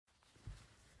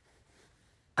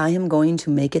I am going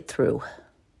to make it through.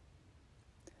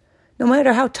 No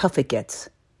matter how tough it gets,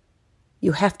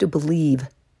 you have to believe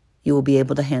you will be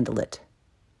able to handle it.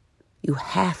 You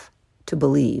have to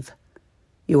believe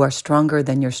you are stronger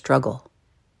than your struggle.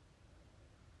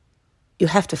 You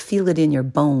have to feel it in your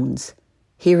bones,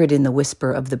 hear it in the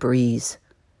whisper of the breeze,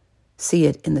 see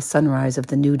it in the sunrise of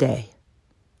the new day.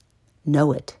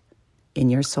 Know it in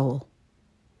your soul.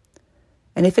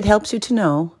 And if it helps you to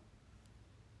know,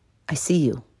 I see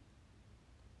you.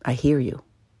 I hear you.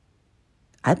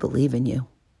 I believe in you.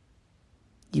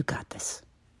 You got this.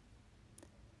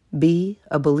 Be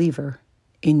a believer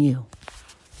in you.